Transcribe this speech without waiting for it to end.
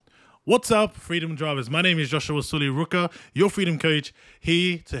What's up, Freedom Drivers? My name is Joshua Sully Ruka, your freedom coach,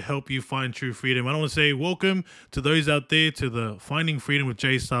 here to help you find true freedom. I want to say welcome to those out there to the Finding Freedom with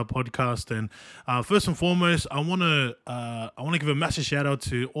J Star podcast. And first and foremost, I want to give a massive shout out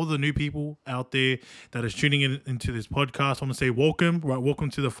to all the new people out there that is tuning into this podcast. I want to say welcome, right? Welcome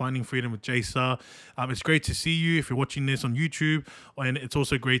to the Finding Freedom with J Star. It's great to see you if you're watching this on YouTube, and it's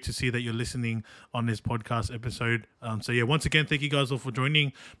also great to see that you're listening on this podcast episode. So yeah, once again, thank you guys all for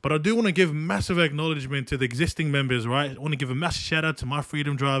joining. But I do want to give massive acknowledgement to the existing members, right? I want to give a massive shout out to my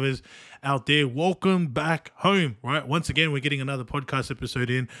freedom drivers out there. Welcome back home, right? Once again, we're getting another podcast episode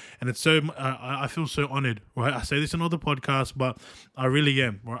in, and it's so I feel so honored, right? I say this in other podcasts, but I really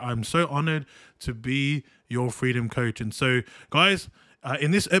am. Right? I'm so honored to be your freedom coach. And so, guys, in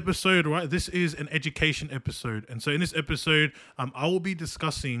this episode, right, this is an education episode. And so in this episode, I will be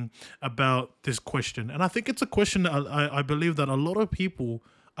discussing about this question. And I think it's a question that I believe that a lot of people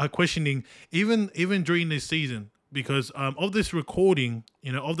are questioning even during this season, because of this recording,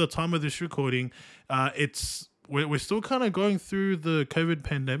 of the time of this recording, we're still kind of going through the COVID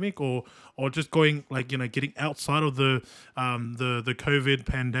pandemic, or just going getting outside of the COVID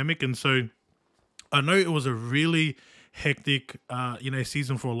pandemic. And so I know it was a really hectic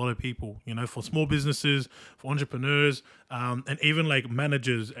season for a lot of people, for small businesses, for entrepreneurs, and even like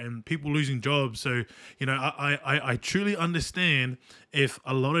managers and people losing jobs. So I truly understand if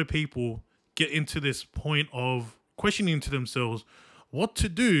a lot of people get into this point of questioning to themselves what to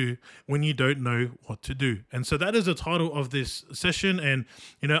do when you don't know what to do. And so that is the title of this session. And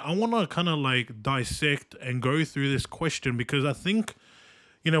I want to kind of like dissect and go through this question, because I think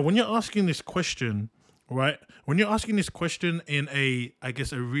when you're asking this question, right? When you're asking this question in a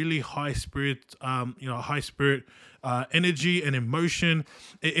really high spirit, energy and emotion,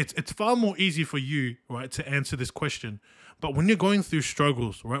 it's far more easy for you, right, to answer this question. But when you're going through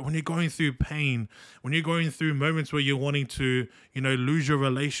struggles, right, when you're going through pain, when you're going through moments where you're wanting to, lose your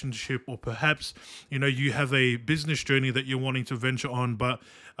relationship, or perhaps, you have a business journey that you're wanting to venture on, but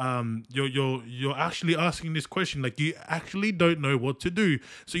you're actually asking this question, like you actually don't know what to do.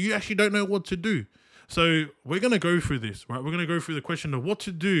 So you actually don't know what to do. So we're going to go through this, right? We're going to go through the question of what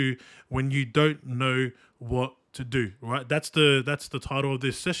to do when you don't know what to do, right? That's the title of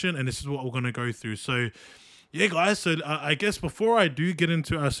this session, and this is what we're going to go through. So yeah, guys, so I guess before I do get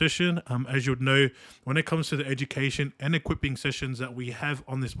into our session, as you'd know, when it comes to the education and equipping sessions that we have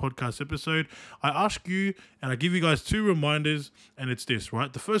on this podcast episode, I ask you and I give you guys two reminders, and it's this,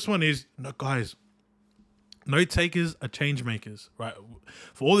 right? The first one is, guys, note takers are change makers, right?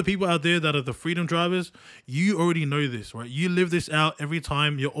 For all the people out there that are the freedom drivers, you already know this, right? You live this out every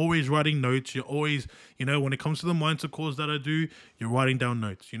time. You're always writing notes. You're always, when it comes to the mindset course that I do, you're writing down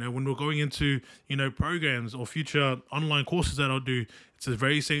notes. When we're going into, programs or future online courses that I'll do, it's the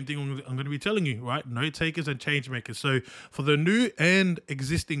very same thing I'm going to be telling you, right? Note takers and change makers. So for the new and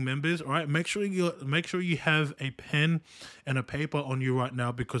existing members, all right, make sure you have a pen and a paper on you right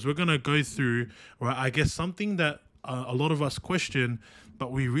now, because we're going to go through, right, I guess something that a lot of us question,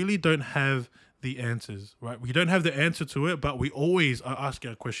 but we really don't have the answers, right? We don't have the answer to it, but we always are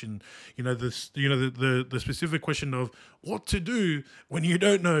asking a question, the specific question of what to do when you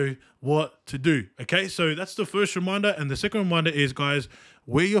don't know what to do. Okay, so that's the first reminder. And the second reminder is, guys,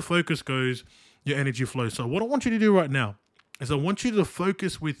 where your focus goes, your energy flows. So what I want you to do right now is I want you to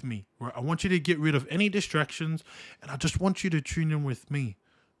focus with me, right? I want you to get rid of any distractions, and I just want you to tune in with me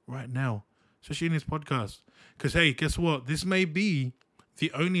right now, especially in this podcast. Because hey, guess what? This may be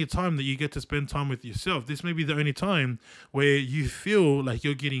the only time that you get to spend time with yourself. This may be the only time where you feel like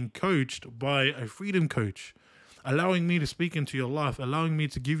you're getting coached by a freedom coach, allowing me to speak into your life, allowing me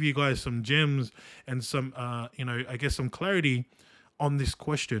to give you guys some gems and some, some clarity on this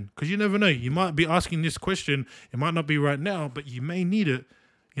question. Because you never know, you might be asking this question. It might not be right now, but you may need it,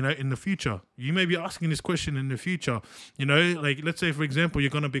 in the future. You may be asking this question in the future. Like let's say, for example,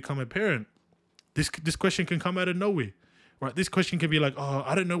 you're going to become a parent. This question can come out of nowhere. Right, this question can be like, oh,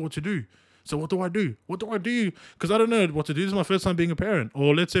 I don't know what to do. So what do I do? What do I do? Because I don't know what to do. This is my first time being a parent.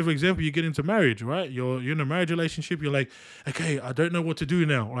 Or let's say, for example, you get into marriage, right? You're in a marriage relationship. You're like, okay, I don't know what to do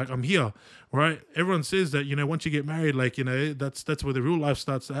now. Like, I'm here, right? Everyone says that, once you get married, like, that's where the real life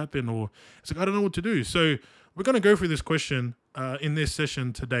starts to happen. Or it's like, I don't know what to do. So we're going to go through this question in this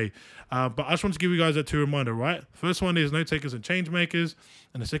session today. But I just want to give you guys that two reminder, right? First one is note takers and change makers.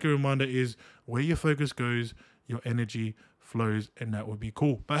 And the second reminder is where your focus goes, your energy flows, and that would be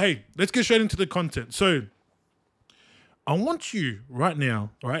cool. But hey, let's get straight into the content. So I want you right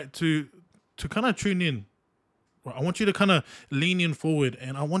now, right, to kind of tune in Right? I want you to kind of lean in forward,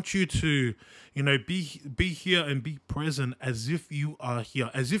 and I want you to, be here and be present as if you are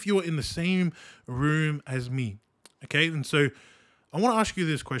here, as if you are in the same room as me. Okay, and so I want to ask you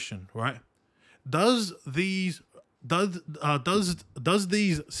this question, right? Does these does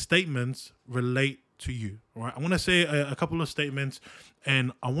these statements relate to you? Right? I want to say a couple of statements,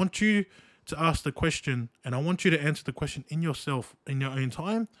 and I want you to ask the question, and I want you to answer the question in yourself, in your own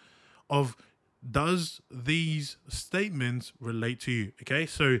time, of does these statements relate to you? Okay,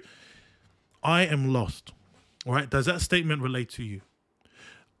 so I am lost. All right, does that statement relate to you?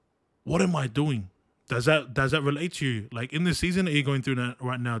 What am I doing? Does that relate to you? Like in the season that you're going through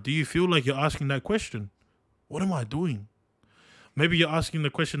right now, do you feel like you're asking that question? What am I doing? Maybe you're asking the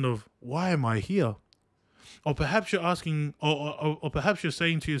question of why am I here? Or perhaps you're asking, or perhaps you're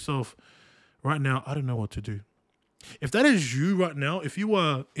saying to yourself right now, I don't know what to do. If that is you right now, if you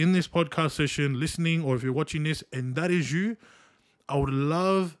are in this podcast session listening, or if you're watching this and that is you, I would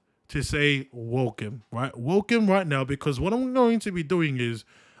love to say welcome, right? Welcome right now, because what I'm going to be doing is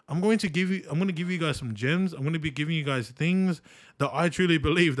I'm going to give you guys some gems. I'm going to be giving you guys things that I truly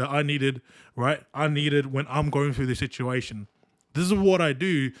believe that I needed, right? I needed when I'm going through this situation. This is what I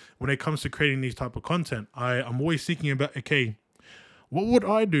do when it comes to creating these type of content. I'm always thinking about, okay, what would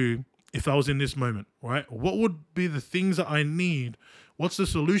I do if I was in this moment, right? What would be the things that I need? What's the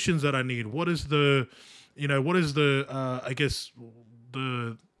solutions that I need? What is the I guess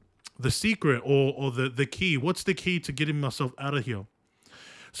the secret or the key? What's the key to getting myself out of here?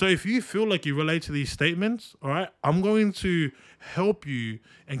 So if you feel like you relate to these statements, all right, I'm going to help you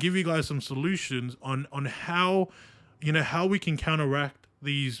and give you guys some solutions on how, how we can counteract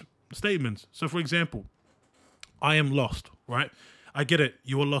these statements. So for example, I am lost, right? I get it.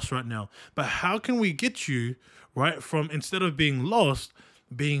 You are lost right now. But how can we get you, right, from instead of being lost,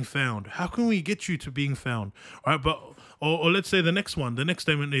 being found? How can we get you to being found? All right, but or let's say the next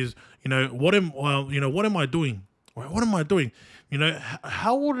statement is, what am I doing? Right? What am I doing?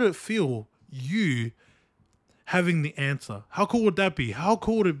 How would it feel you having the answer? How cool would that be? How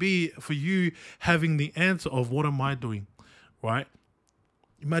cool would it be for you having the answer of what am I doing? Right?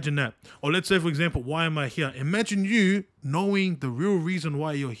 Imagine that. Or let's say, for example, why am I here? Imagine you knowing the real reason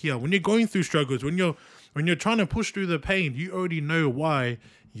why you're here. When you're going through struggles, when you're trying to push through the pain, you already know why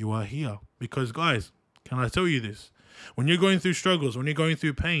you are here. Because guys, can I tell you this? When you're going through struggles, when you're going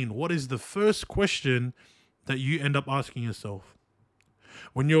through pain, what is the first question that you end up asking yourself?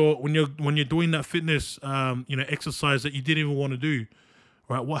 When you're doing that fitness exercise that you didn't even want to do,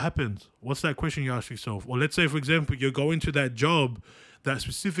 right? What happens? What's that question you ask yourself? Or let's say, for example, you're going to that job, that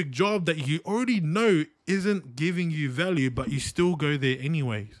specific job that you already know isn't giving you value, but you still go there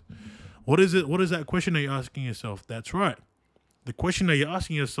anyways. What is it? What is that question that you're asking yourself? That's right. The question that you're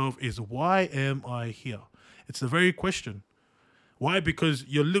asking yourself is, why am I here? It's the very question. Why? Because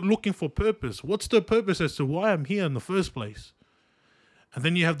you're looking for purpose. What's the purpose as to why I'm here in the first place? And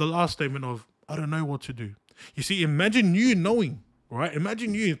then you have the last statement of, I don't know what to do. You see, imagine you knowing, right?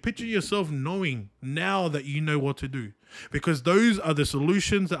 Imagine you, picture yourself knowing now that you know what to do. Because those are the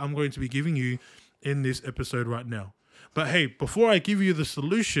solutions that I'm going to be giving you in this episode right now. But hey, before I give you the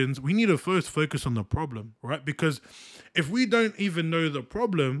solutions, we need to first focus on the problem, right? Because if we don't even know the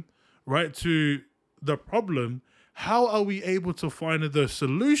problem, right, to the problem, how are we able to find the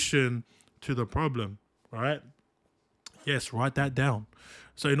solution to the problem, right? Yes, write that down.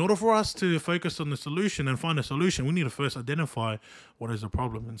 So in order for us to focus on the solution and find a solution, we need to first identify what is the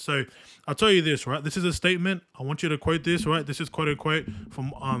problem. And so I'll tell you this, right? This is a statement. I want you to quote this, right? This is quote unquote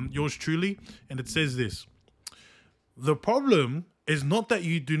from yours truly. And it says this: the problem is not that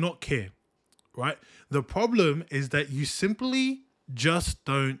you do not care, right? The problem is that you simply just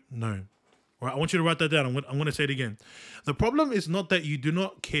don't know. Right? I want you to write that down. I'm going to say it again. The problem is not that you do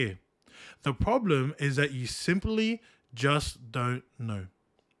not care. The problem is that you simply just don't know.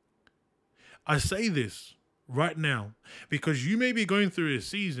 I say this right now because you may be going through a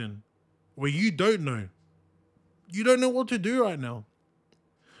season where you don't know. You don't know what to do right now.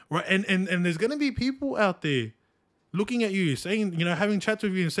 Right? And there's going to be people out there looking at you, saying, having chats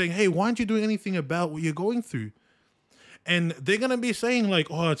with you and saying, hey, why aren't you doing anything about what you're going through? And they're going to be saying like,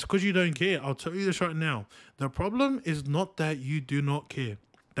 oh, it's because you don't care. I'll tell you this right now. The problem is not that you do not care.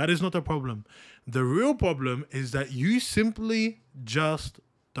 That is not the problem. The real problem is that you simply just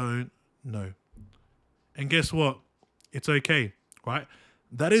don't know. And guess what? It's okay, right?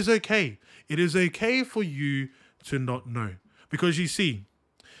 That is okay. It is okay for you to not know. Because you see,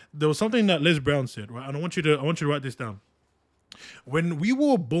 there was something that Les Brown said, right? And I want you to write this down. When we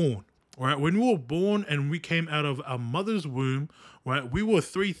were born, right? When we were born and we came out of our mother's womb, right? We were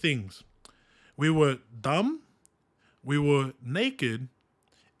three things. We were dumb, we were naked,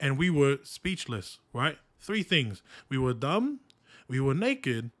 and we were speechless, right? Three things. We were dumb, we were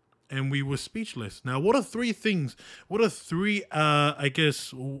naked, and we were speechless. Now, what are three things? What are three,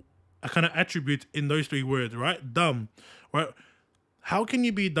 kind of attributes in those three words, right? Dumb, right? How can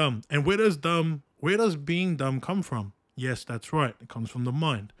you be dumb? And where does being dumb come from? Yes, that's right. It comes from the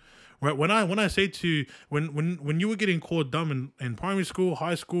mind. Right. When I say to you, when you were getting called dumb in primary school,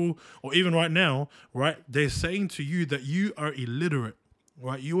 high school, or even right now, right, they're saying to you that you are illiterate.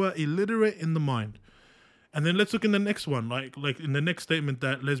 Right? You are illiterate in the mind. And then let's look in the next one, like in the next statement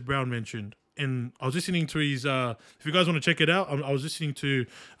that Les Brown mentioned. And I was listening to his, if you guys want to check it out, I was listening to,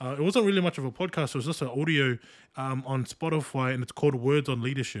 it wasn't really much of a podcast, it was just an audio on Spotify, and it's called Words on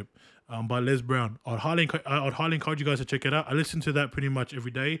Leadership by Les Brown. I'd highly encourage you guys to check it out. I listen to that pretty much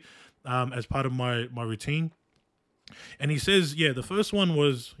every day as part of my routine. And he says, yeah, the first one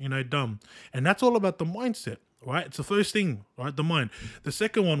was, dumb. And that's all about the mindset. Right? It's the first thing, right? The mind. The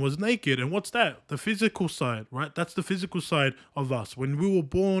second one was naked. And what's that? The physical side, right? That's the physical side of us. When we were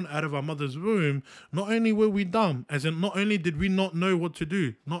born out of our mother's womb, not only were we dumb, as in not only did we not know what to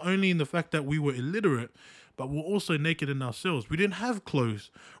do, not only in the fact that we were illiterate, but we're also naked in ourselves. We didn't have clothes,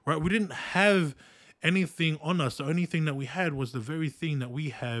 right? We didn't have anything on us. The only thing that we had was the very thing that we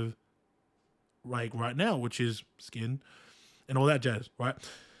have like right now, which is skin and all that jazz, right?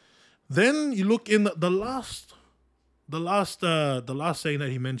 Then you look in the last saying that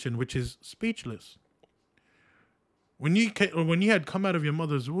he mentioned, which is speechless. When you had come out of your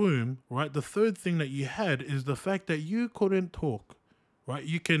mother's womb, right? The third thing that you had is the fact that you couldn't talk, right?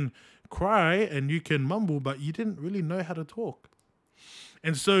 You can cry and you can mumble, but you didn't really know how to talk.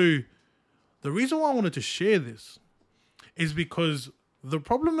 And so the reason why I wanted to share this is because the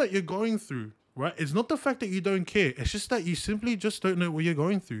problem that you're going through, right, is not the fact that you don't care. It's just that you simply just don't know what you're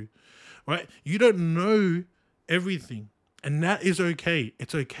going through. Right? You don't know everything, and that is okay.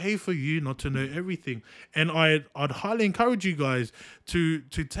 It's okay for you not to know everything. And I'd highly encourage you guys to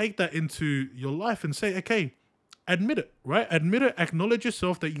take that into your life and say, okay, admit it, right? Admit it, acknowledge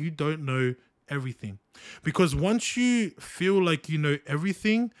yourself that you don't know everything. Because once you feel like you know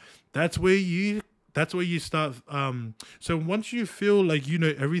everything, that's where you start. So once you feel like you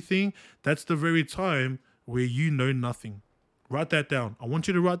know everything, that's the very time where you know nothing. Write that down. I want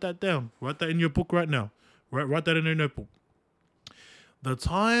you to write that down. Write that in your book right now. Write that in your notebook. The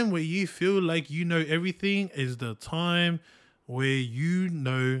time where you feel like you know everything is the time where you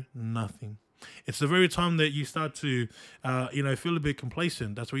know nothing. It's the very time that you start to, feel a bit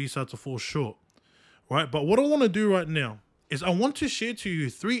complacent. That's where you start to fall short, right? But what I want to do right now is I want to share to you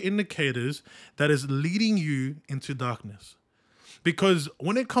 3 indicators that is leading you into darkness. Because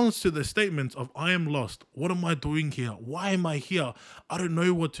when it comes to the statements of I am lost, what am I doing here? Why am I here? I don't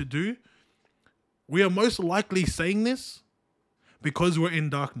know what to do. We are most likely saying this because we're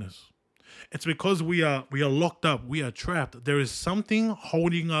in darkness. It's because we are locked up. We are trapped. There is something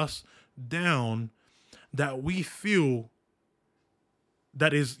holding us down that we feel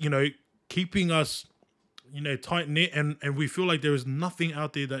that is, keeping us, tight knit, and we feel like there is nothing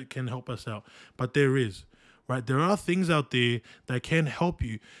out there that can help us out. But there is. Right? There are things out there that can help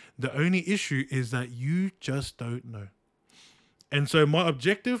you. The only issue is that you just don't know. And so my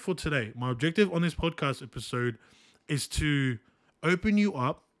objective for today, my objective on this podcast episode is to open you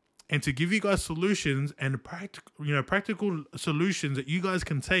up and to give you guys solutions and practical solutions that you guys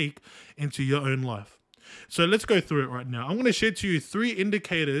can take into your own life. So let's go through it right now. I'm going to share to you 3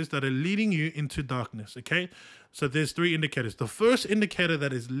 indicators that are leading you into darkness, okay? So there's 3 indicators. The first indicator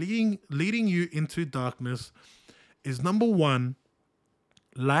that is leading you into darkness is number 1,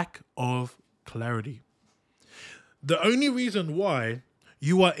 lack of clarity. The only reason why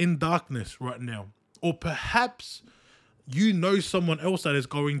you are in darkness right now, or perhaps you know someone else that is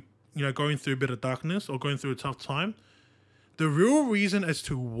going through a bit of darkness or going through a tough time, the real reason as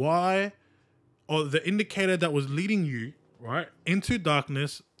to why, or the indicator that was leading you, right, into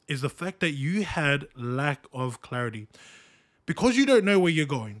darkness is the fact that you had lack of clarity. Because you don't know where you're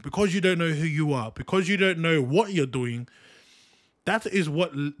going, because you don't know who you are, because you don't know what you're doing, that is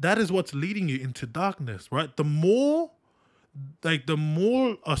what's leading you into darkness, right? The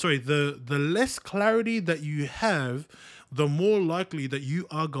less clarity that you have, the more likely that you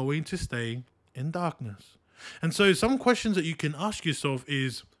are going to stay in darkness. And so some questions that you can ask yourself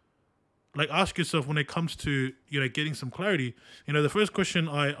is, ask yourself when it comes to, getting some clarity. The first question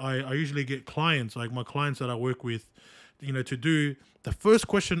I usually get clients, like my clients that I work with, to do, the first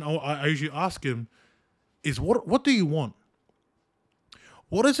question I usually ask them is, what do you want?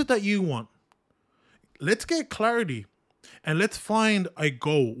 What is it that you want? Let's get clarity and let's find a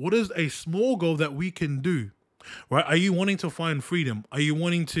goal. What is a small goal that we can do? right? Are you wanting to find freedom? Are you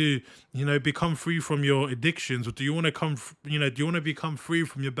wanting to, become free from your addictions? Or do you want to do you want to become free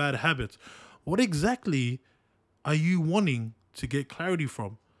from your bad habits? What exactly are you wanting to get clarity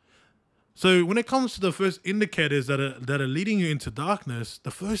from? So when it comes to the first indicators that are leading you into darkness,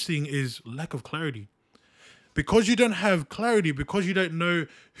 the first thing is lack of clarity. Because you don't have clarity, because you don't know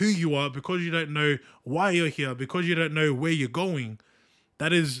who you are, because you don't know why you're here, because you don't know where you're going,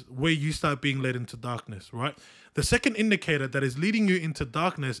 that is where you start being led into darkness, right? The second indicator that is leading you into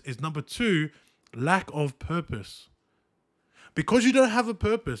darkness is number 2, lack of purpose. Because you don't have a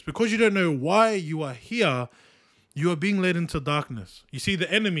purpose, because you don't know why you are here, you are being led into darkness. You see,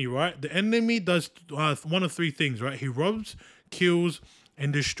 the enemy, right? The enemy does one of 3 things, right? He robs, kills,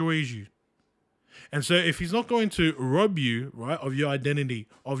 and destroys you. And so if he's not going to rob you, right, of your identity,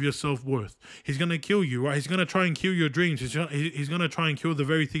 of your self-worth, he's going to kill you, right? He's going to try and kill your dreams. He's going to try and kill the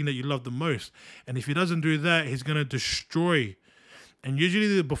very thing that you love the most. And if he doesn't do that, he's going to destroy. And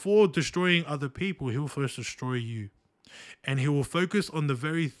usually before destroying other people, he will first destroy you. And he will focus on the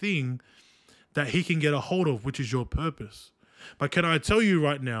very thing that he can get a hold of, which is your purpose. But can I tell you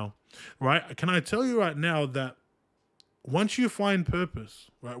right now, right? Can I tell you right now that once you find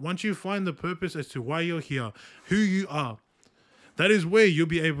purpose, right? Once you find the purpose as to why you're here, who you are, that is where you'll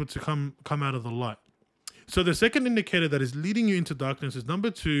be able to come out of the light. So the second indicator that is leading you into darkness is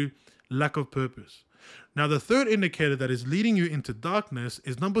number 2, lack of purpose. Now the third indicator that is leading you into darkness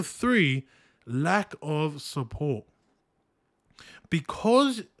is number 3, lack of support.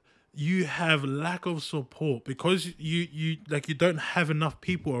 Because you have lack of support, because you don't have enough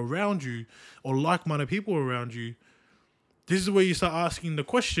people around you or like-minded people around you, this is where you start asking the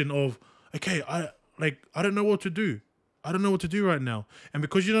question of, okay, I don't know what to do. I don't know what to do right now. And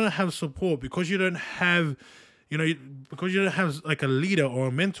because you don't have support, because you don't have, because you don't have like a leader or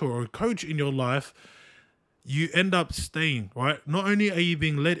a mentor or a coach in your life, you end up staying, right? Not only are you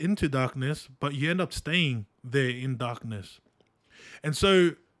being led into darkness, but you end up staying there in darkness. And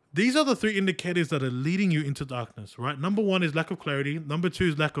so these are the 3 indicators that are leading you into darkness, right? Number 1 is lack of clarity. Number 2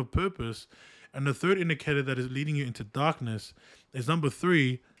 is lack of purpose. And the third indicator that is leading you into darkness is number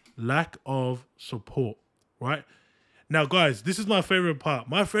 3, lack of support, right? Now, guys, this is my favorite part.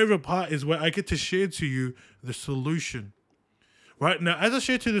 My favorite part is where I get to share to you the solution, right? Now, as I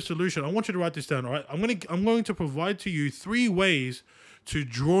share to you the solution, I want you to write this down, all right? I'm going to provide to you 3 ways to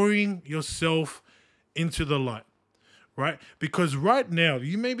drawing yourself into the light. Right? Because right now,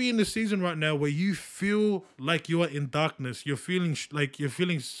 you may be in the season right now where you feel like you are in darkness. You're feeling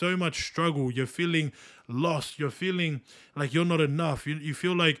so much struggle. You're feeling lost. You're feeling like you're not enough. You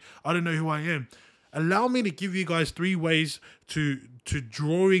feel like, I don't know who I am. Allow me to give you guys 3 ways to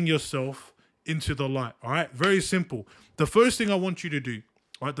drawing yourself into the light. All right? Very simple. The first thing I want you to do,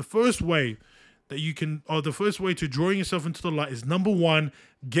 all right? The first way to drawing yourself into the light is number 1,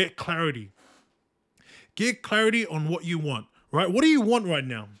 get clarity. Get clarity on what you want, right? What do you want right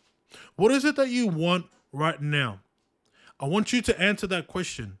now? What is it that you want right now? I want you to answer that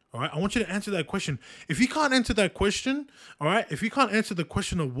question, all right? I want you to answer that question. If you can't answer that question, all right? If you can't answer the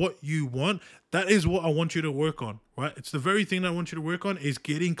question of what you want, that is what I want you to work on, right? It's the very thing that I want you to work on is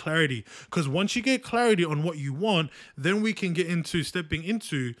getting clarity. Because once you get clarity on what you want, then we can get into stepping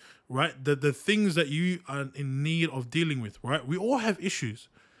into, right, the things that you are in need of dealing with, right? We all have issues.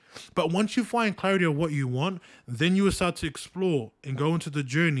 But once you find clarity of what you want, then you will start to explore and go into the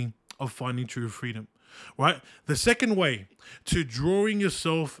journey of finding true freedom, right? The second way to drawing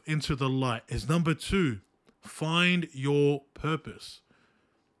yourself into the light is number 2, find your purpose.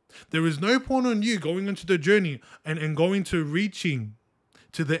 There is no point on you going into the journey and going to reaching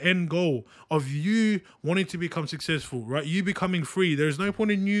to the end goal of you wanting to become successful, right? You becoming free. There's no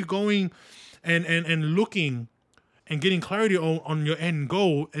point in you going and looking and getting clarity on your end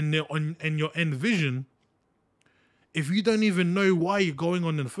goal and your end vision if you don't even know why you're going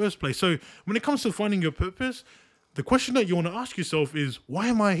on in the first place. So when it comes to finding your purpose, the question that you want to ask yourself is, why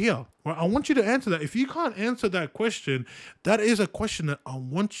am I here? Right? I want you to answer that. If you can't answer that question, that is a question that I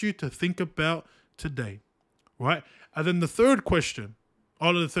want you to think about today, right? And then the third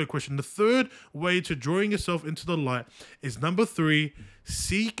way to drawing yourself into the light is number 3,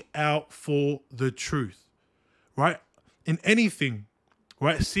 seek out for the truth. Right? In anything,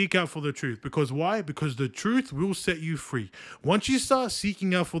 right? Seek out for the truth. Because why? Because the truth will set you free. Once you start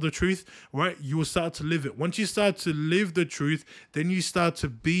seeking out for the truth, right, you will start to live it. Once you start to live the truth, then you start to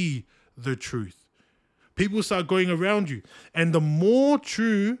be the truth. People start going around you. And the more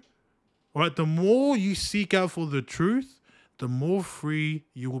true, right, the more you seek out for the truth, the more free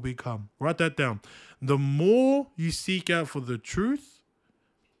you will become. Write that down. The more you seek out for the truth,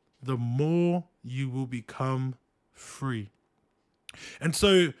 the more you will become free. And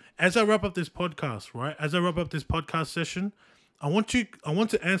so as I wrap up this podcast, right? As I wrap up this podcast session, I want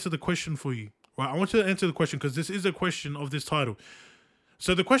to answer the question for you, right? I want you to answer the question because this is a question of this title.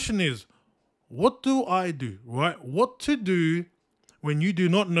 So the question is, what do I do, right? What to do when you do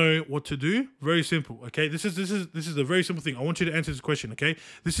not know what to do? Very simple, okay? This is a very simple thing. I want you to answer this question, okay?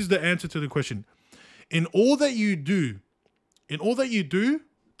 This is the answer to the question. In all that you do,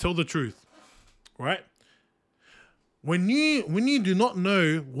 tell the truth, right? When you do not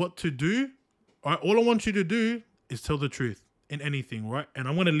know what to do, all right, all I want you to do is tell the truth in anything, right? And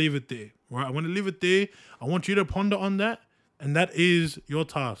I'm going to leave it there, right? I want to leave it there. I want you to ponder on that, and that is your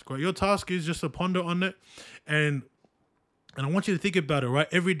task, right? Your task is just to ponder on it, and I want you to think about it, right?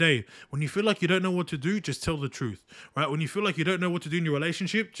 Every day, when you feel like you don't know what to do, just tell the truth, right? When you feel like you don't know what to do in your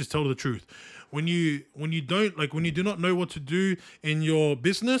relationship, just tell the truth. When you do not know what to do in your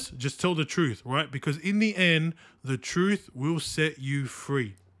business, just tell the truth, right? Because in the end, the truth will set you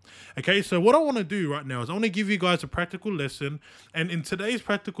free. Okay, so what I want to do right now is I want to give you guys a practical lesson. And in today's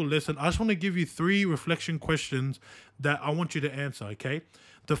practical lesson, I just want to give you 3 reflection questions that I want you to answer, okay?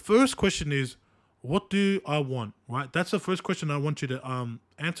 The first question is, what do I want, right? That's the first question I want you to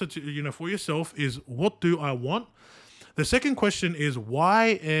answer to, for yourself is, what do I want? The second question is,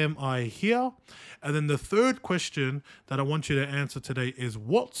 why am I here? And then the third question that I want you to answer today is,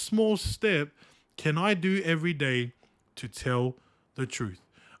 what small step can I do every day to tell the truth?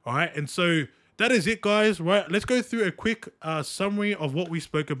 All right. And so that is it, guys, right? Let's go through a quick summary of what we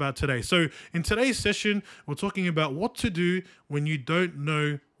spoke about today. So in today's session, we're talking about what to do when you don't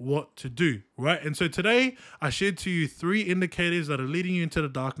know what to do, right? And so today I shared to you 3 indicators that are leading you into the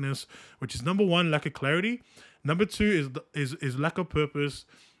darkness, which is number 1, lack of clarity. Number 2 is lack of purpose.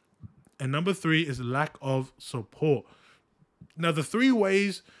 And number 3 is lack of support. Now, the 3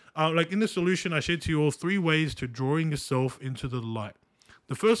 ways, like in the solution, I shared to you all 3 ways to drawing yourself into the light.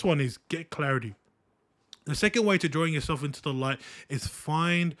 The first one is get clarity. The second way to drawing yourself into the light is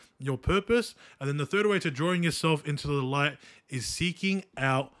find your purpose. And then the third way to drawing yourself into the light is seeking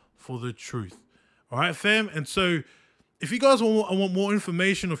out for the truth. All right, fam? And so if you guys want more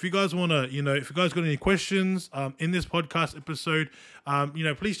information, or if you guys want to, if you guys got any questions in this podcast episode,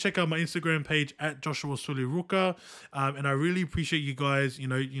 please check out my Instagram page at Joshua Suliruka. And I really appreciate you guys,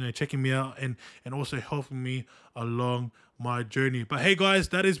 checking me out and also helping me along my journey. But hey, guys,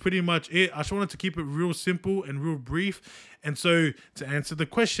 that is pretty much it. I just wanted to keep it real simple and real brief. And so to answer the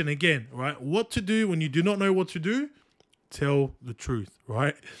question again, right, what to do when you do not know what to do? Tell the truth,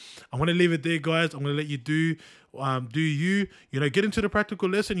 right? I'm going to leave it there, guys. I'm going to let you do you, get into the practical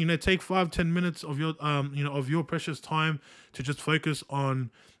lesson, take 5-10 minutes of your, of your precious time to just focus on,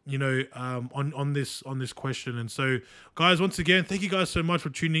 on this question. And so, guys, once again, thank you guys so much for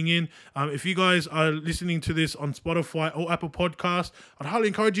tuning in. If you guys are listening to this on Spotify or Apple Podcasts, I'd highly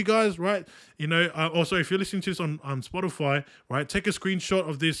encourage you guys, right? Also, if you're listening to this on Spotify, right, take a screenshot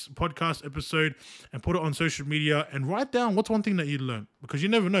of this podcast episode and put it on social media and write down what's one thing that you learned, because you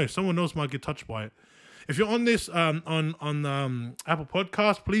never know, someone else might get touched by it. If you're on this on Apple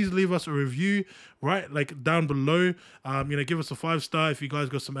Podcasts, please leave us a review, right? Like down below. Give us a 5-star if you guys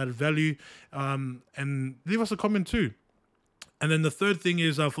got some added value, and leave us a comment too. And then the third thing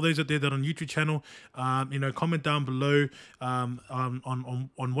is, for those out there that are on YouTube channel, comment down below on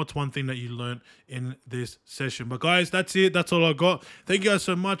what's one thing that you learned in this session. But guys, that's it. That's all I got. Thank you guys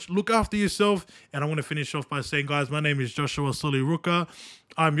so much. Look after yourself. And I want to finish off by saying, guys, my name is Joshua Suliruka.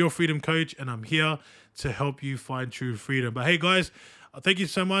 I'm your freedom coach, and I'm here to help you find true freedom. But hey, guys, thank you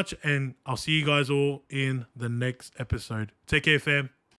so much, and I'll see you guys all in the next episode. Take care, fam.